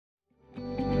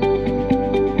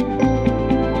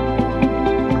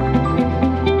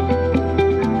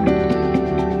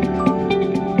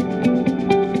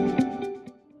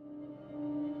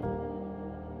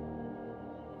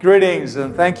Greetings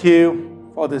and thank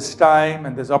you for this time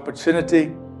and this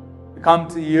opportunity to come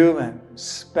to you and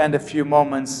spend a few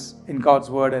moments in God's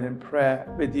Word and in prayer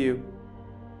with you.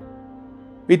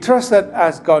 We trust that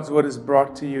as God's Word is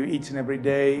brought to you each and every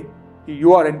day,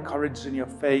 you are encouraged in your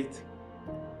faith.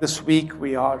 This week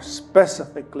we are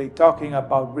specifically talking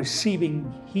about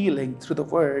receiving healing through the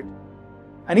Word.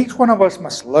 And each one of us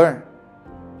must learn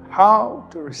how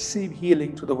to receive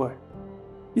healing through the Word.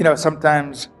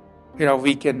 Sometimes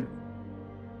we can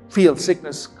feel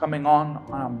sickness coming on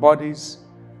our bodies,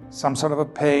 some sort of a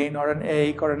pain or an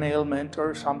ache or an ailment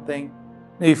or something.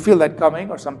 You feel that coming,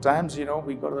 or sometimes,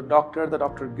 we go to the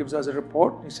doctor gives us a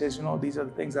report, he says, these are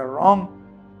the things that are wrong.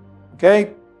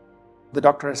 Okay, the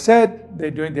doctor has said they're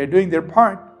doing their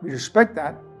part, we respect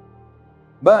that.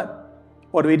 But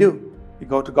what do? We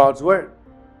go to God's Word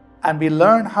and we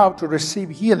learn how to receive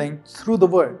healing through the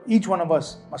Word. Each one of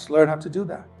us must learn how to do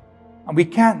that. And we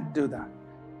can do that.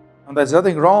 And there's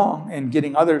nothing wrong in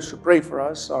getting others to pray for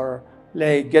us or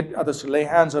get others to lay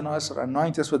hands on us or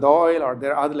anoint us with oil, or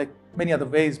there are many other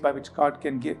ways by which God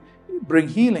can bring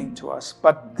healing to us.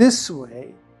 But this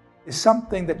way is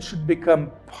something that should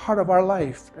become part of our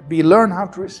life, that we learn how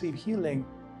to receive healing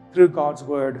through God's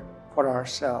Word for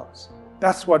ourselves.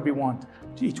 That's what we want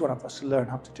each one of us to learn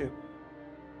how to do.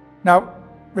 Now,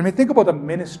 when we think about the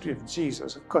ministry of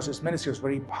Jesus, of course, his ministry was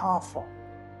very powerful.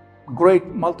 Great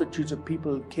multitudes of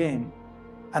people came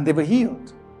and they were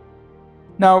healed.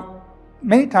 Now,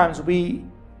 many times we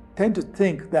tend to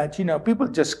think that, people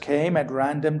just came at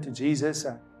random to Jesus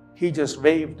and he just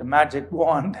waved a magic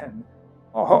wand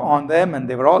on them and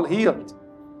they were all healed.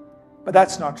 But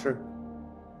that's not true.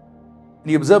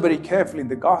 And you observe very carefully in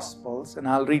the Gospels, and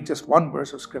I'll read just one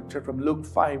verse of Scripture from Luke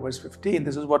 5, verse 15.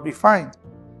 This is what we find.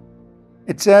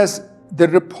 It says, "The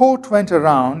report went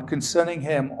around concerning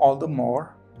him all the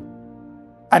more,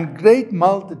 and great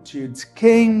multitudes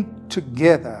came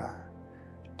together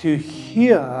to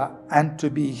hear and to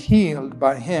be healed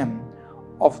by him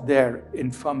of their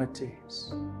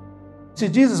infirmities." See,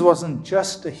 Jesus wasn't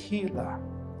just a healer.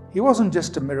 He wasn't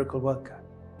just a miracle worker.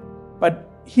 But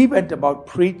he went about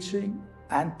preaching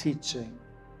and teaching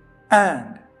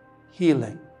and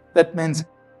healing. That means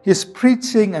his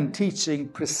preaching and teaching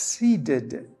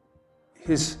preceded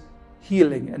his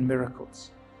healing and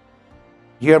miracles.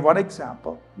 Here, one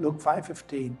example, Luke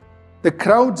 5:15. The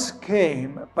crowds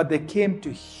came, but they came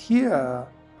to hear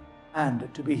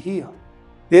and to be healed.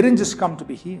 They didn't just come to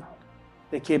be healed.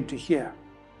 They came to hear.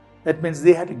 That means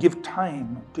they had to give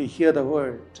time to hear the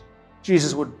word.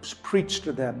 Jesus would preach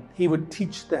to them. He would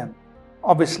teach them.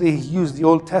 Obviously, he used the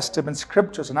Old Testament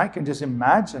scriptures, and I can just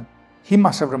imagine he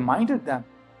must have reminded them,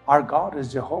 our God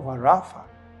is Jehovah Rapha.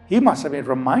 He must have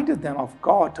reminded them of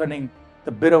God turning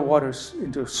the bitter waters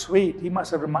into sweet. He must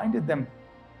have reminded them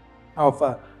of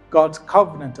God's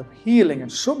covenant of healing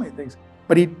and so many things.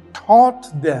 But he taught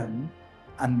them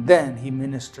and then he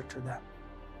ministered to them.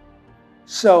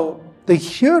 So the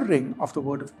hearing of the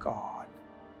Word of God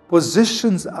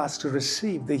positions us to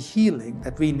receive the healing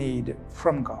that we need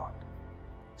from God.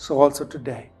 So also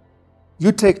today,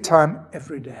 you take time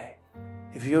every day.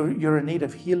 If you're in need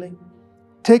of healing,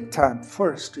 take time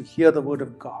first to hear the Word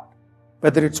of God.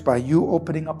 Whether it's by you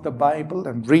opening up the Bible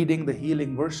and reading the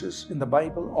healing verses in the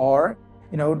Bible, or,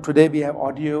 today we have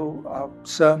audio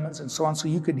sermons and so on, so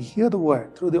you can hear the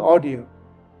Word through the audio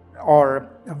or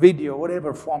a video,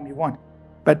 whatever form you want.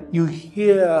 But you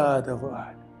hear the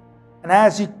Word. And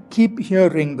as you keep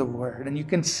hearing the Word and you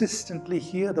consistently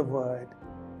hear the Word,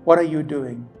 what are you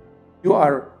doing? You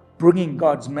are bringing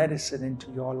God's medicine into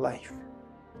your life.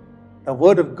 The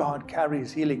Word of God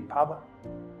carries healing power.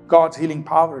 God's healing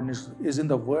power is in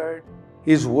the Word.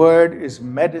 His Word is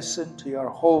medicine to your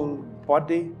whole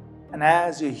body. And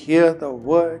as you hear the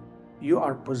Word, you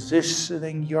are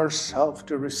positioning yourself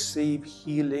to receive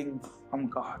healing from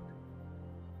God.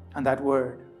 And that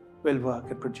Word will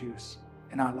work and produce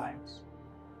in our lives.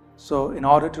 So in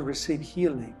order to receive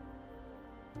healing,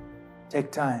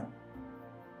 take time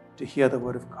to hear the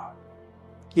Word of God.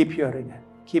 Keep hearing it.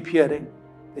 Keep hearing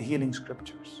the healing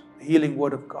scriptures, the healing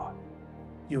Word of God.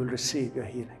 You will receive your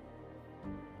healing.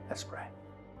 Let's pray.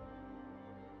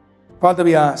 Father,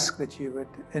 we ask that you would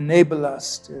enable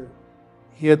us to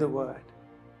hear the Word,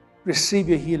 receive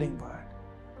your healing Word,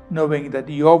 knowing that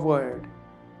your Word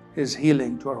is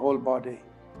healing to our whole body.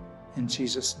 In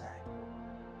Jesus'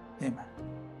 name,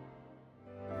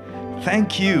 amen.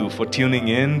 Thank you for tuning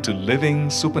in to Living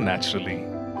Supernaturally.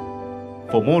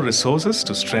 For more resources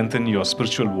to strengthen your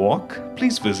spiritual walk,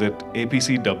 please visit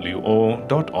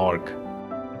apcwo.org.